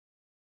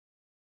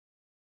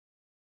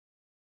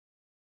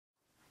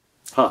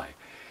Hi.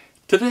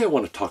 Today I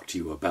want to talk to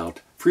you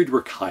about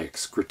Friedrich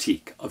Hayek's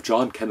critique of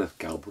John Kenneth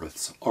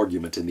Galbraith's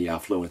argument in The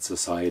Affluent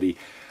Society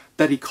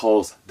that he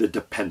calls the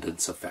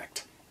dependence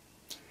effect.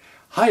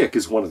 Hayek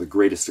is one of the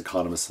greatest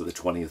economists of the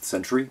 20th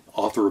century,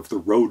 author of The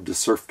Road to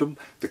Serfdom,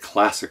 the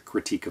classic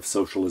critique of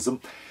socialism.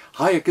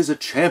 Hayek is a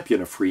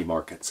champion of free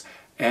markets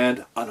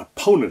and an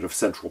opponent of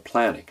central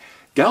planning.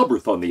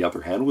 Galbraith, on the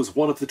other hand, was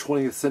one of the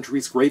 20th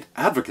century's great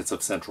advocates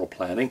of central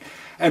planning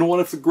and one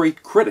of the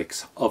great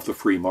critics of the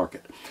free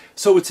market.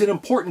 So it's an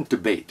important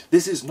debate.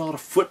 This is not a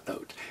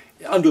footnote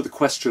under the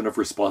question of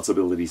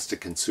responsibilities to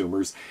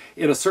consumers.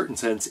 In a certain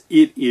sense,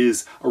 it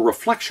is a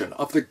reflection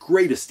of the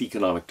greatest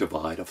economic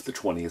divide of the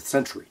 20th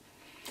century.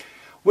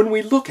 When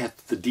we look at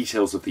the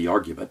details of the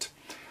argument,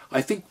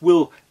 I think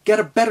we'll get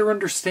a better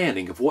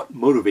understanding of what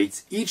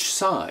motivates each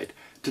side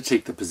to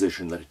take the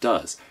position that it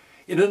does.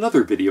 In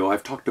another video,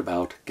 I've talked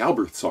about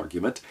Galbraith's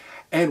argument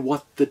and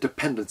what the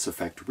dependence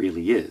effect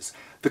really is.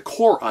 The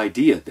core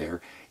idea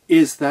there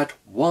is that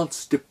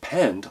wants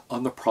depend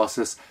on the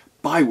process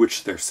by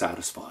which they're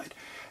satisfied.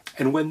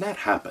 And when that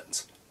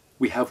happens,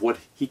 we have what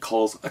he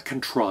calls a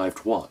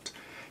contrived want.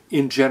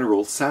 In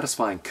general,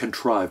 satisfying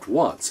contrived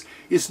wants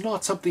is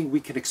not something we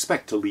can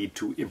expect to lead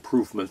to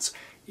improvements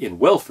in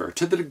welfare,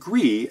 to the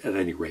degree, at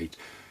any rate,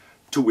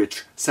 to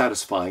which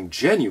satisfying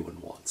genuine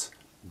wants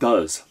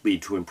does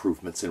lead to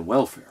improvements in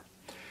welfare.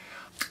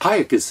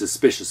 Hayek is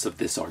suspicious of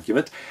this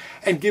argument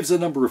and gives a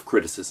number of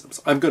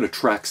criticisms. I'm going to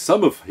track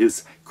some of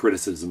his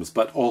criticisms,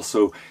 but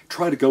also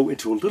try to go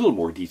into a little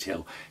more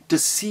detail to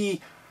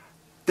see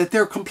that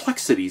there are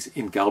complexities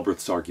in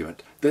Galbraith's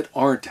argument that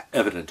aren't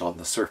evident on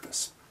the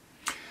surface.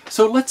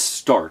 So let's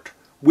start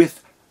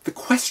with the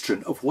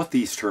question of what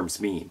these terms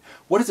mean.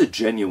 What is a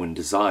genuine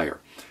desire?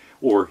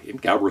 Or, in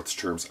Galbraith's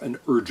terms, an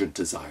urgent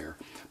desire.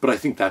 But I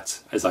think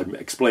that's, as I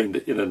explained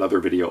in another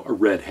video, a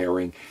red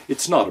herring.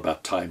 It's not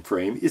about time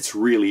frame. It's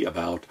really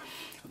about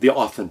the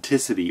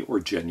authenticity or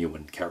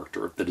genuine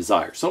character of the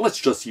desire. So let's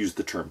just use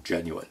the term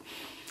genuine.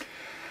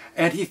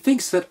 And he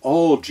thinks that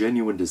all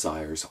genuine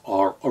desires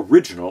are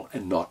original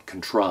and not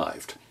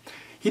contrived.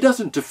 He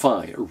doesn't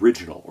define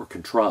original or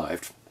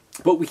contrived,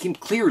 but we can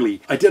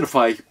clearly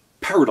identify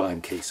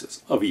paradigm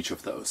cases of each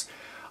of those.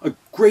 A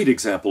great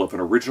example of an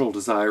original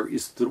desire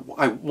is the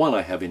one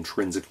I have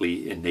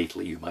intrinsically,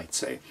 innately, you might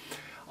say.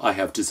 I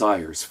have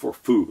desires for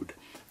food,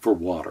 for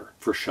water,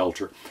 for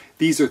shelter.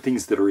 These are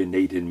things that are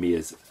innate in me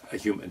as a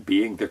human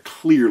being. They're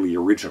clearly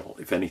original,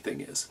 if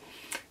anything is.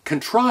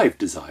 Contrived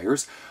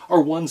desires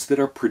are ones that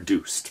are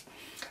produced.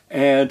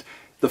 And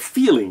the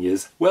feeling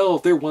is, well,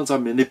 they're ones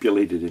I'm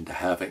manipulated into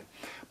having.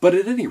 But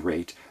at any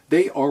rate,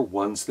 they are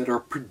ones that are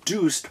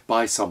produced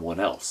by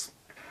someone else.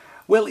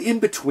 Well, in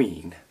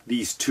between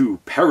these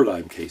two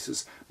paradigm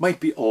cases might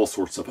be all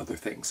sorts of other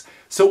things.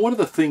 So one of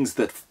the things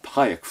that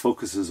Hayek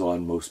focuses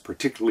on most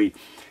particularly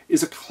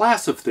is a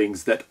class of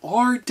things that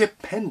are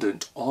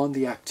dependent on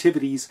the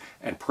activities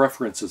and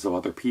preferences of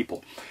other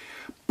people.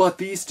 But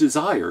these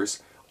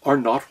desires are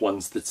not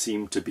ones that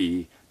seem to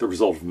be the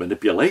result of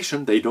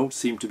manipulation. They don't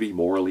seem to be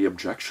morally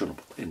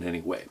objectionable in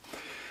any way.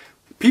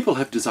 People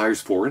have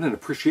desires for and an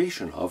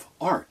appreciation of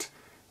art,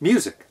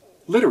 music,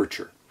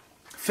 literature,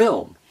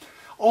 film,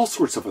 all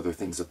sorts of other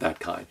things of that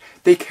kind.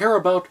 They care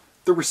about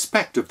the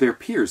respect of their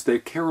peers. They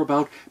care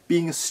about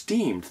being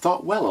esteemed,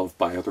 thought well of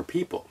by other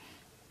people.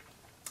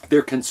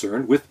 They're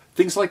concerned with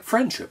things like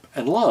friendship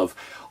and love,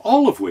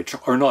 all of which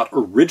are not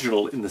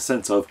original in the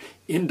sense of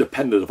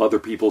independent of other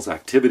people's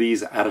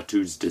activities,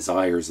 attitudes,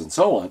 desires, and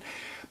so on.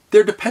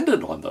 They're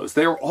dependent on those.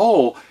 They are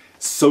all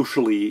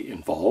socially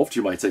involved,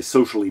 you might say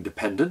socially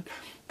dependent.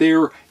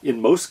 They're,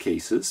 in most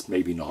cases,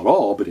 maybe not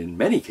all, but in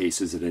many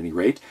cases at any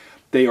rate,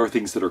 they are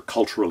things that are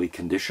culturally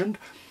conditioned.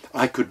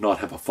 I could not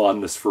have a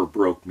fondness for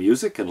Baroque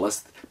music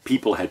unless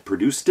people had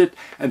produced it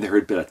and there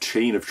had been a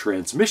chain of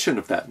transmission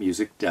of that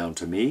music down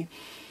to me.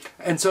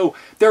 And so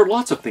there are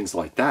lots of things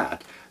like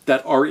that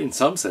that are in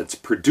some sense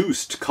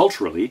produced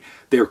culturally.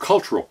 They are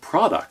cultural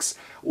products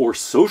or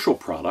social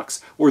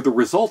products or the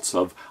results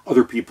of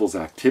other people's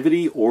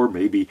activity or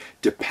maybe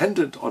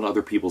dependent on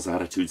other people's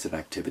attitudes and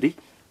activity.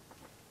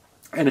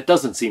 And it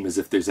doesn't seem as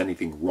if there's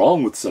anything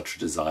wrong with such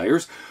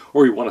desires,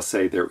 or you want to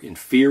say they're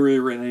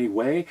inferior in any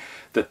way,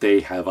 that they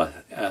have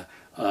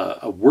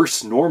a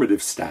worse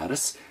normative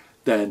status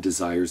than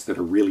desires that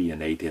are really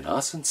innate in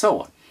us, and so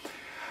on.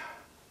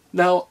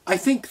 Now, I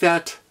think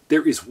that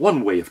there is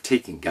one way of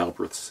taking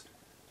Galbraith's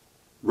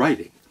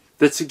writing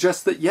that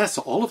suggests that, yes,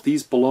 all of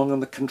these belong on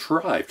the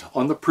contrived,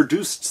 on the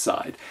produced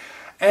side.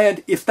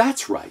 And if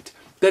that's right,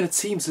 then it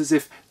seems as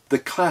if the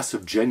class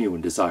of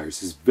genuine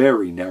desires is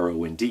very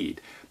narrow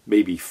indeed.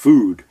 Maybe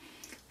food,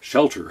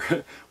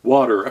 shelter,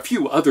 water, a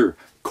few other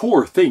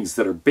core things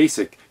that are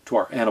basic to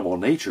our animal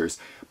natures,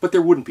 but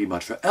there wouldn't be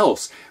much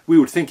else. We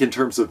would think in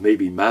terms of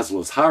maybe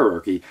Maslow's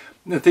hierarchy,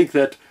 and think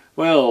that,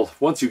 well,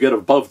 once you get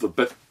above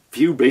the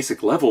few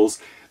basic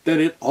levels, then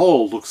it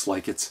all looks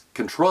like it's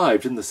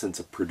contrived in the sense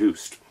of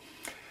produced.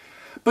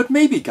 But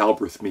maybe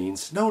Galbraith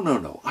means,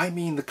 no, I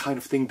mean the kind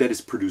of thing that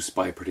is produced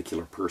by a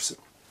particular person.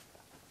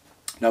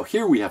 Now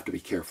here we have to be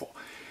careful,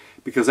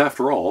 because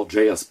after all,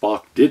 J.S.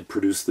 Bach did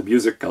produce the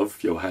music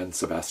of Johann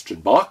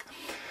Sebastian Bach,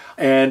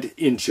 and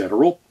in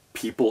general,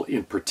 people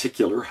in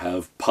particular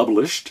have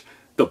published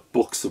the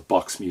books of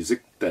Bach's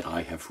music that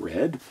I have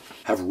read,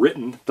 have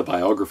written the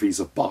biographies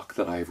of Bach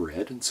that I have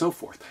read, and so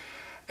forth.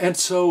 And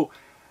so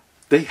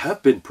they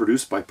have been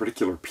produced by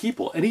particular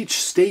people, and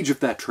each stage of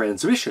that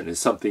transmission is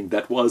something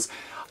that was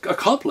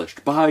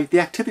accomplished by the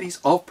activities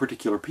of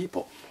particular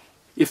people.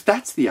 If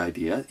that's the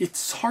idea,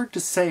 it's hard to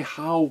say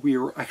how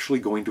we're actually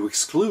going to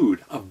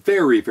exclude a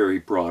very, very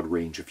broad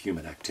range of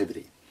human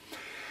activity.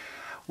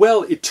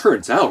 Well, it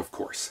turns out, of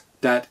course,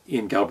 that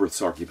in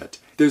Galbraith's argument,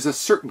 there's a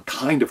certain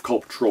kind of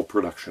cultural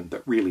production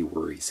that really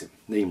worries him,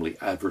 namely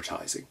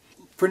advertising.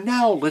 For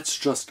now, let's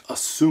just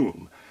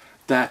assume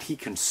that he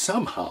can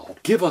somehow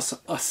give us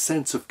a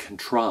sense of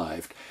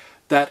contrived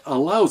that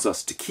allows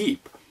us to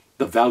keep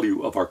the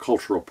value of our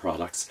cultural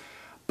products,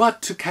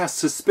 but to cast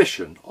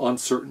suspicion on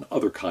certain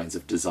other kinds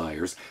of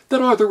desires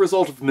that are the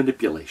result of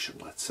manipulation,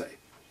 let's say.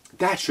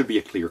 That should be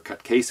a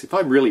clear-cut case. If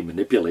I'm really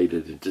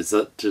manipulated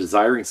into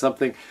desiring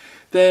something,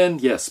 then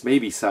yes,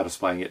 maybe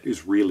satisfying it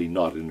is really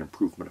not an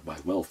improvement of my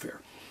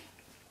welfare.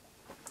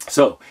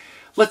 So,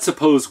 let's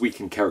suppose we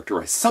can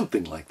characterize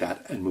something like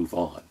that and move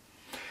on.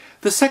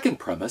 The second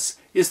premise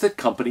is that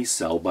companies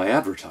sell by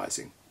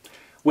advertising.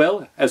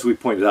 Well, as we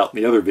pointed out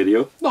in the other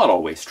video, not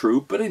always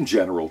true, but in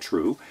general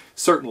true.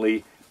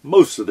 Certainly,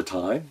 most of the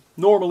time,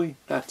 normally,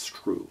 that's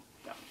true.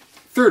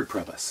 Third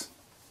premise.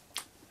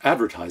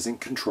 Advertising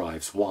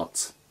contrives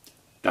wants.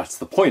 That's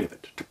the point of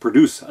it, to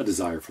produce a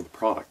desire for the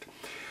product.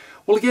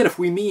 Well, again, if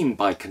we mean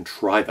by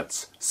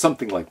contrivance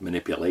something like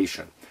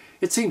manipulation,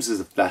 it seems as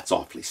if that's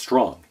awfully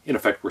strong. In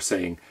effect, we're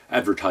saying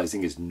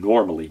advertising is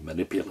normally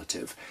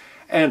manipulative.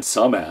 And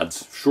some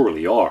ads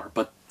surely are,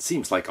 but it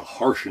seems like a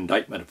harsh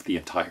indictment of the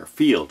entire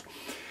field.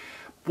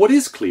 What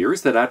is clear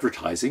is that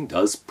advertising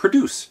does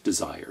produce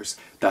desires.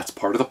 That's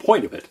part of the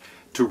point of it,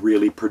 to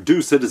really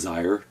produce a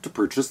desire to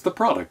purchase the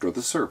product or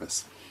the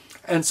service.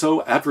 And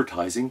so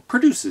advertising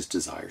produces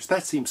desires.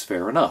 That seems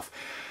fair enough.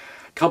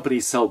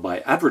 Companies sell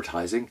by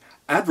advertising.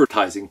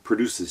 Advertising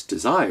produces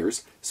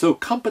desires, so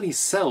companies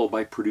sell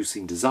by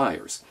producing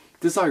desires.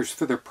 Desires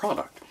for their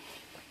product.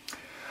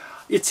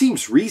 It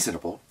seems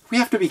reasonable. We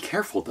have to be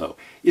careful, though.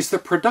 Is the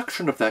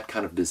production of that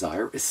kind of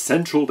desire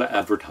essential to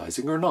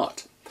advertising or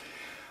not?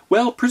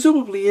 Well,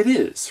 presumably it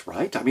is,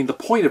 right? I mean, the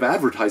point of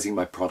advertising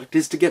my product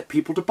is to get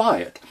people to buy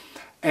it.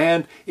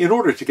 And in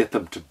order to get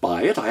them to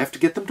buy it, I have to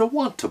get them to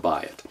want to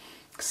buy it.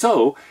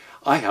 So,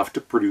 I have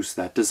to produce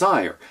that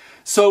desire.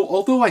 So,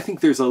 although I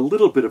think there's a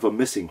little bit of a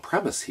missing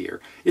premise here,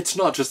 it's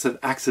not just an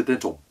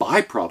accidental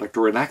byproduct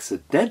or an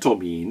accidental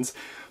means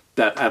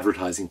that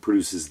advertising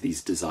produces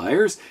these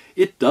desires.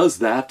 It does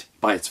that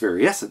by its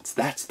very essence.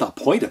 That's the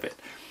point of it.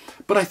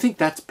 But I think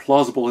that's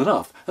plausible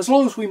enough, as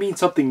long as we mean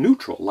something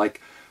neutral,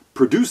 like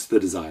produce the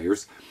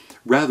desires,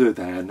 rather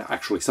than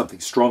actually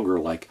something stronger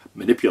like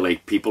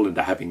manipulate people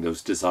into having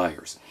those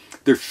desires.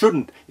 There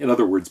shouldn't, in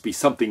other words, be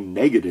something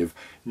negative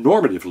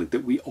normatively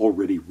that we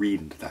already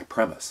read into that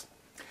premise.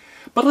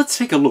 But let's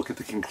take a look at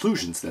the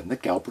conclusions then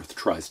that Galbraith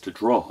tries to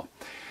draw.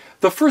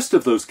 The first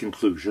of those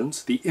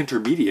conclusions, the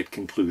intermediate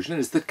conclusion,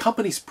 is that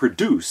companies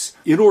produce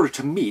in order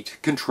to meet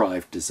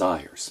contrived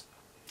desires.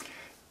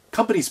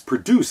 Companies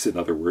produce, in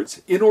other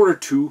words, in order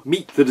to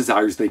meet the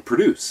desires they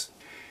produce.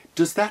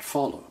 Does that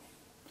follow?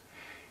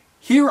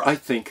 Here I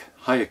think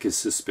Hayek is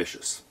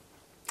suspicious,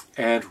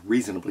 and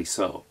reasonably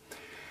so.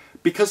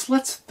 Because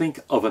let's think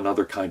of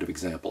another kind of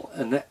example,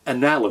 an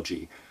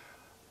analogy,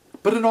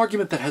 but an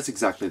argument that has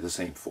exactly the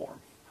same form.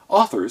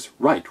 Authors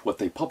write what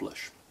they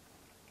publish.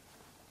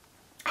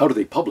 How do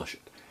they publish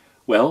it?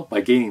 Well,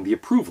 by gaining the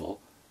approval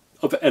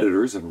of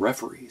editors and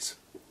referees.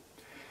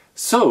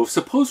 So,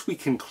 suppose we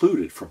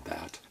concluded from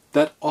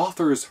that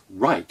authors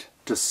write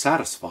to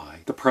satisfy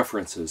the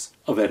preferences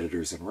of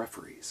editors and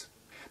referees.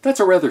 That's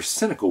a rather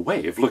cynical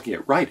way of looking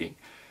at writing.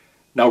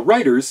 Now,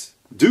 writers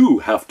do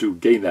have to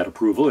gain that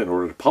approval in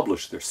order to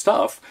publish their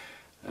stuff,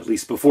 at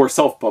least before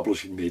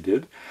self-publishing they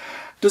did.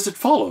 Does it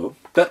follow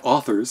that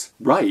authors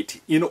write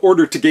in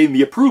order to gain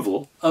the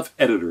approval of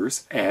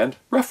editors and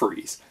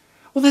referees?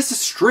 Well, that's a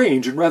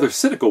strange and rather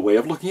cynical way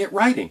of looking at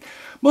writing.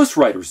 Most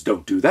writers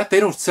don't do that. They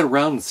don't sit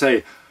around and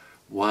say,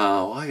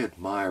 wow, I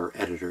admire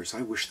editors.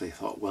 I wish they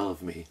thought well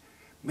of me.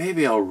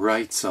 Maybe I'll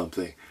write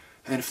something,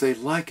 and if they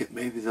like it,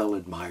 maybe they'll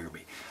admire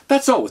me.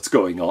 That's not what's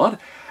going on.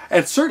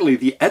 And certainly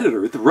the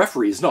editor, the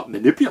referee, is not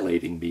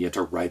manipulating me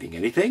into writing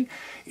anything.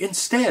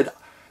 Instead,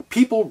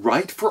 people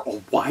write for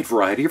a wide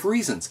variety of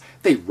reasons.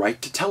 They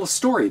write to tell a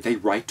story. They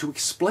write to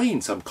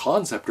explain some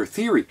concept or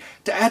theory,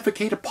 to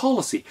advocate a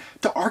policy,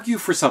 to argue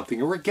for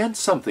something or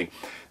against something.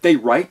 They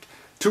write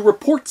to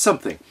report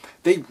something.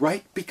 They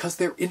write because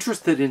they're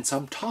interested in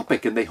some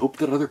topic and they hope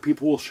that other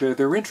people will share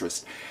their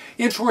interest.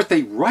 In short,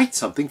 they write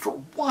something for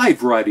a wide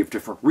variety of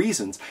different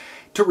reasons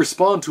to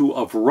respond to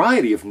a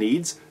variety of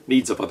needs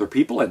of other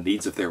people and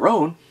needs of their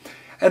own,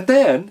 and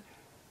then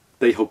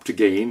they hope to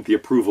gain the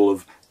approval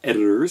of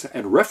editors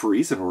and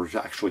referees in order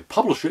to actually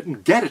publish it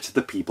and get it to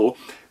the people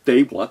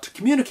they want to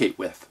communicate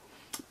with.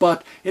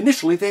 but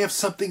initially they have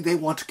something they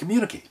want to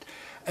communicate.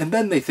 And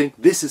then they think,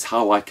 this is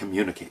how I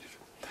communicate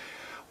it.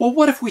 Well,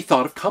 what if we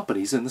thought of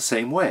companies in the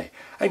same way?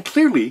 And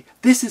clearly,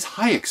 this is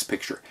Hayek's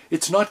picture.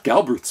 It's not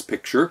Galbraith's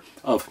picture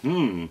of,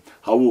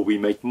 how will we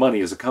make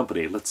money as a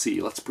company? Let's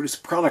see, let's produce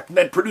a product and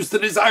then produce the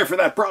desire for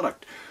that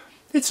product.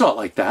 It's not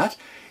like that.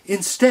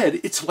 Instead,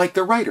 it's like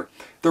the writer.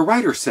 The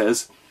writer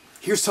says,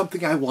 here's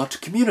something I want to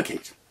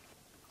communicate.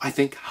 I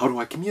think, how do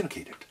I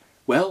communicate it?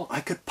 Well, I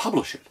could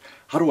publish it.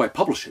 How do I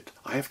publish it?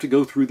 I have to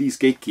go through these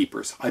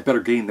gatekeepers. I better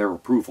gain their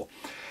approval.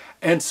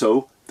 And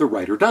so the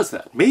writer does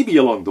that. Maybe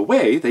along the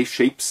way, they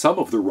shape some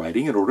of the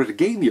writing in order to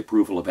gain the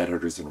approval of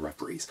editors and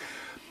referees.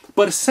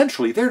 But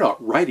essentially, they're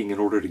not writing in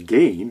order to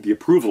gain the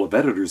approval of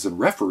editors and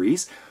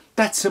referees.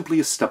 That's simply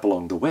a step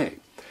along the way.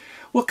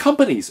 Well,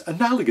 companies,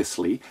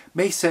 analogously,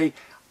 may say,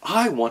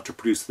 I want to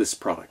produce this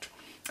product.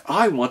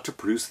 I want to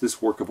produce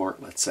this work of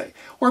art, let's say.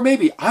 Or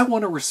maybe I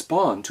want to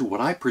respond to what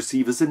I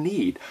perceive as a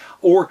need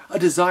or a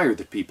desire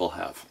that people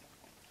have.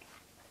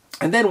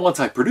 And then once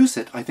I produce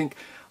it, I think,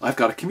 I've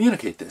got to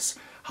communicate this.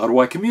 How do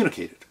I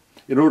communicate it?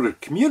 In order to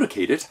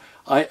communicate it,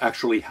 I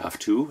actually have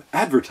to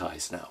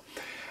advertise now.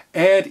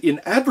 And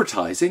in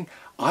advertising,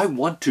 I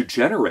want to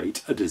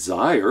generate a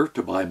desire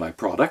to buy my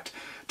product,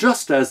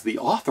 just as the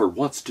author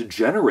wants to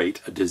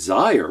generate a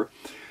desire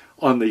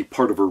on the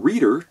part of a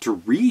reader to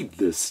read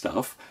this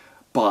stuff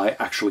by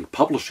actually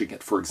publishing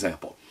it, for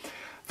example.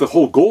 The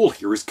whole goal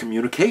here is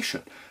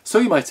communication. So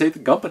you might say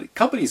the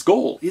company's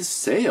goal is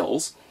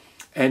sales.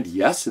 And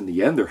yes, in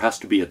the end, there has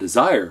to be a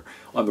desire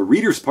on the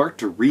reader's part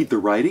to read the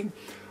writing,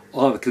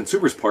 on the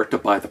consumer's part to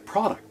buy the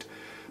product.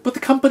 But the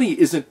company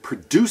isn't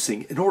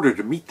producing in order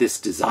to meet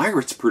this desire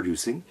it's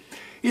producing.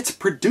 It's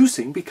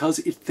producing because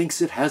it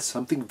thinks it has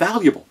something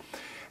valuable.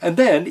 And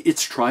then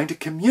it's trying to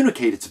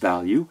communicate its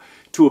value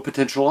to a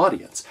potential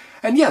audience.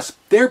 And yes,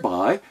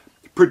 thereby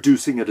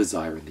producing a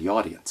desire in the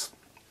audience.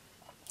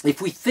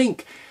 If we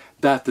think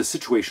that the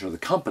situation of the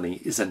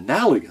company is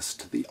analogous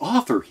to the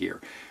author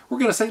here, we're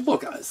going to say,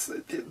 look,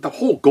 the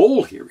whole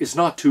goal here is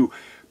not to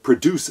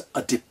produce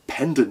a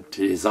dependent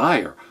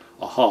desire.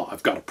 Aha,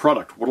 I've got a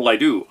product. What'll I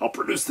do? I'll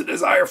produce the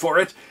desire for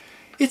it.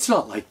 It's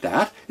not like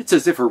that. It's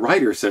as if a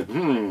writer said,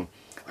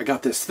 I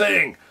got this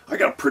thing. I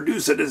got to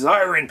produce a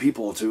desire in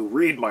people to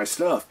read my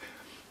stuff.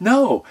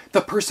 No,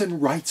 the person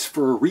writes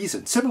for a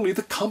reason. Similarly,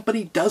 the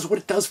company does what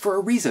it does for a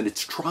reason.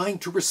 It's trying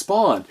to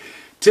respond,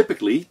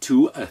 typically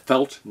to a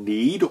felt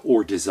need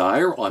or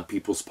desire on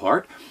people's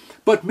part.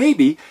 But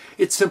maybe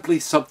it's simply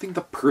something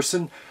the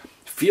person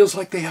feels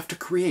like they have to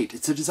create.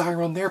 It's a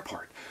desire on their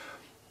part.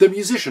 The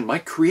musician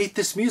might create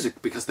this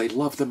music because they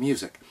love the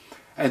music.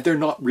 And they're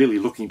not really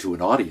looking to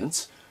an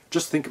audience.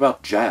 Just think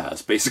about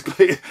jazz,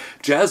 basically.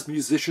 Jazz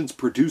musicians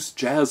produce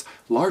jazz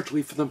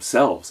largely for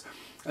themselves.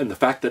 And the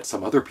fact that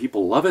some other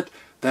people love it,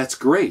 that's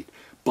great.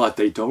 But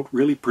they don't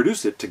really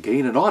produce it to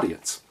gain an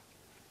audience.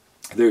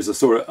 There's a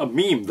sort of a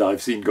meme that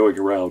I've seen going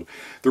around.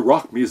 The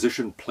rock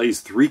musician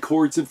plays 3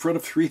 chords in front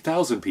of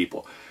 3,000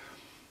 people.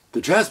 The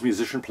jazz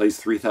musician plays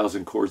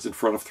 3,000 chords in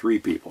front of 3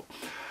 people.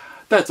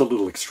 That's a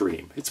little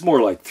extreme. It's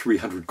more like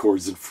 300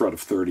 chords in front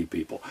of 30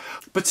 people.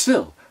 But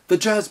still, the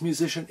jazz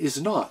musician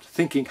is not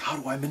thinking, how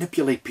do I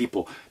manipulate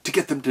people to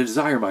get them to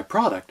desire my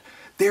product?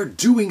 They're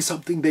doing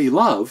something they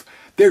love.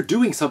 They're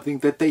doing something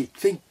that they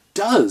think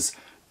does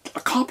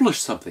accomplish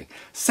something,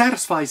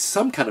 satisfies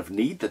some kind of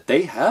need that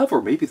they have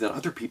or maybe that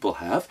other people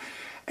have,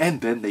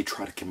 and then they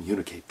try to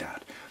communicate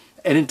that.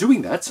 And in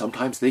doing that,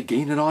 sometimes they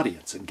gain an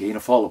audience and gain a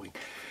following.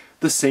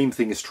 The same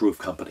thing is true of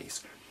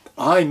companies.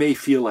 I may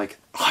feel like,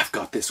 I've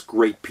got this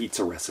great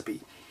pizza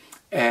recipe,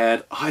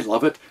 and I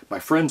love it, my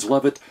friends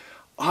love it,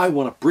 I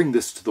want to bring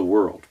this to the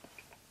world.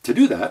 To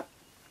do that,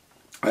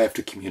 I have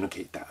to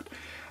communicate that.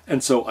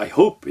 And so I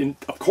hope,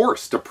 of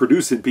course, to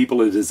produce in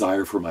people a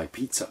desire for my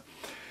pizza.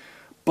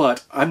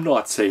 But I'm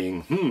not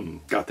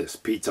saying, got this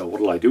pizza,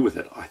 what'll I do with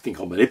it? I think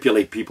I'll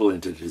manipulate people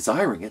into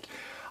desiring it.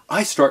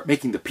 I start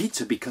making the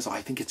pizza because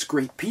I think it's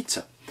great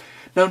pizza.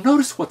 Now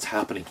notice what's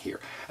happening here.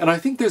 And I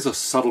think there's a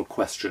subtle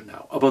question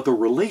now about the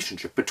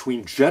relationship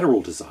between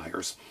general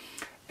desires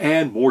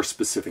and more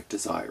specific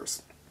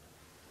desires.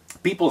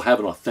 People have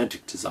an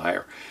authentic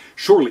desire,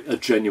 surely a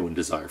genuine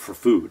desire for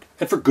food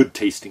and for good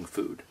tasting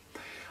food.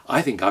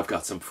 I think I've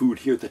got some food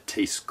here that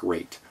tastes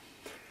great.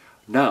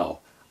 Now,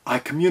 I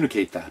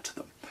communicate that to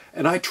them,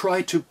 and I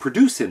try to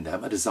produce in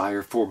them a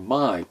desire for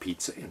my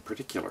pizza in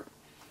particular.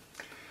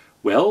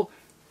 Well,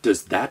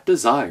 does that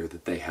desire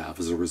that they have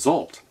as a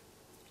result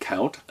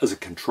count as a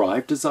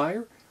contrived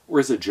desire or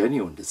as a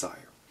genuine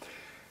desire?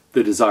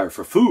 The desire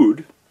for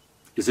food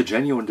is a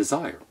genuine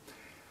desire.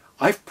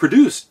 I've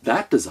produced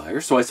that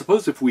desire, so I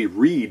suppose if we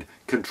read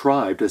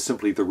contrived as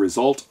simply the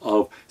result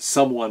of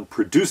someone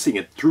producing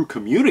it through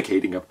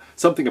communicating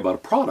something about a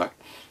product,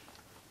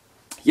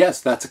 yes,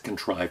 that's a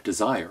contrived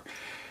desire.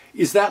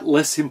 Is that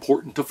less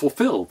important to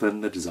fulfill than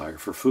the desire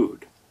for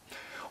food?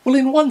 Well,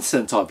 in one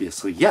sense,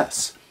 obviously,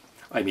 yes.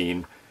 I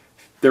mean,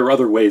 there are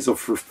other ways of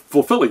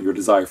fulfilling your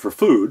desire for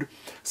food.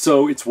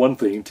 So it's one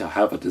thing to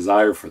have a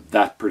desire for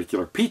that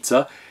particular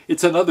pizza.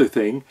 It's another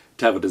thing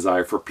to have a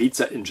desire for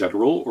pizza in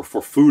general or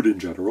for food in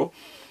general.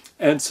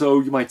 And so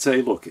you might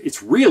say, look,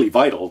 it's really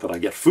vital that I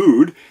get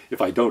food.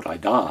 If I don't, I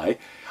die.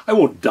 I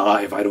won't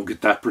die if I don't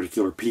get that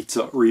particular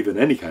pizza or even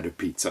any kind of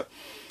pizza.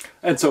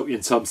 And so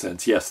in some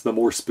sense, yes, the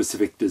more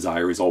specific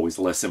desire is always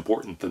less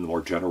important than the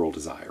more general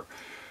desire.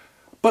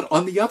 But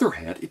on the other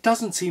hand, it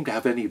doesn't seem to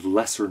have any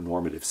lesser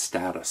normative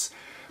status.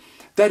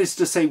 That is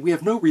to say, we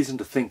have no reason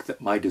to think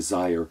that my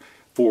desire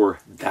for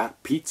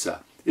that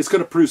pizza is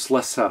going to produce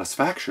less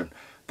satisfaction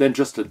than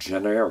just a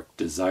generic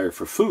desire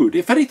for food.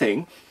 If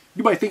anything,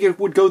 you might think it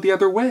would go the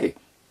other way.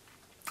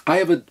 I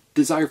have a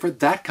desire for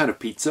that kind of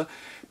pizza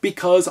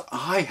because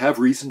I have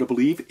reason to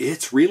believe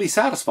it's really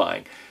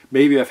satisfying.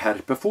 Maybe I've had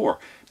it before.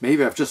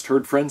 Maybe I've just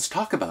heard friends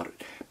talk about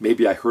it.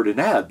 Maybe I heard an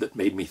ad that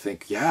made me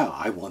think, yeah,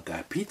 I want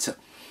that pizza.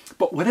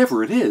 But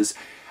whatever it is,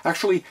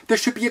 actually, there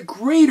should be a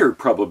greater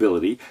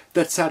probability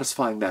that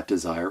satisfying that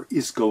desire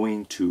is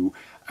going to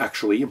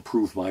actually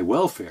improve my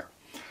welfare.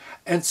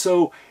 And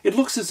so it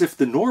looks as if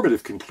the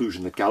normative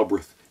conclusion that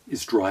Galbraith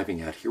is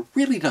driving at here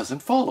really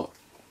doesn't follow.